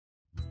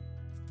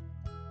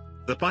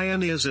The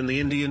pioneers in the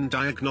Indian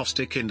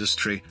diagnostic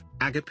industry,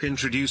 Agappe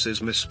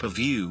introduces Mispa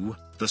View,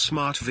 the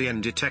smart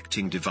vein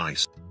detecting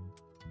device.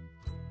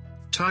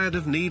 Tired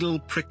of needle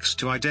pricks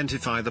to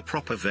identify the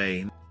proper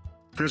vein?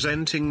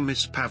 Presenting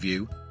Mispa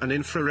View, an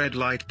infrared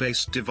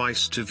light-based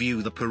device to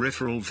view the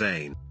peripheral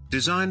vein,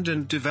 designed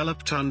and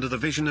developed under the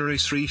visionary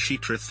Sree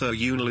Chitra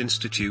Tirunal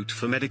Institute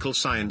for Medical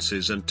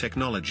Sciences and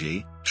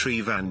Technology,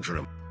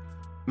 Trivandrum.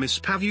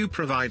 Mispa View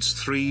provides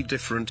 3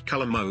 different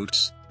color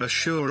modes,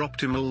 assure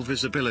optimal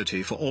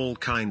visibility for all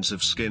kinds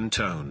of skin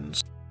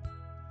tones.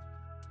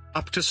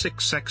 Up to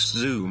 6x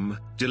zoom,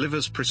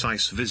 delivers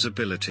precise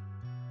visibility.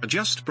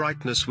 Adjust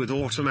brightness with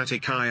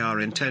automatic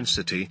IR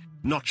intensity,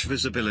 notch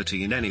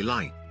visibility in any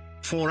light.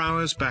 4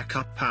 hours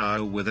backup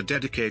power with a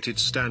dedicated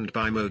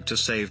standby mode to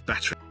save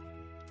battery.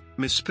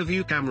 Mispa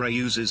View camera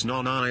uses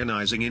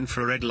non-ionizing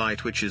infrared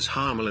light which is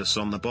harmless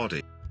on the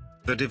body.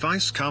 The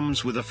device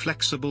comes with a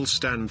flexible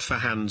stand for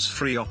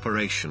hands-free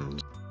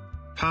operations.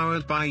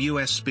 Powered by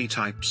USB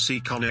Type-C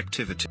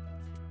connectivity.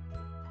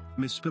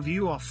 Mispa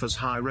View offers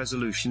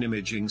high-resolution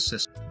imaging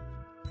system.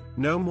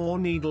 No more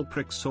needle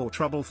pricks or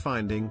trouble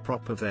finding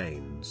proper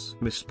veins.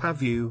 Mispa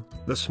View,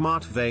 the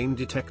smart vein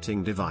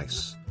detecting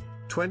device.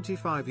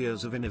 25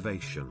 years of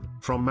innovation.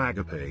 From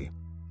Agappe.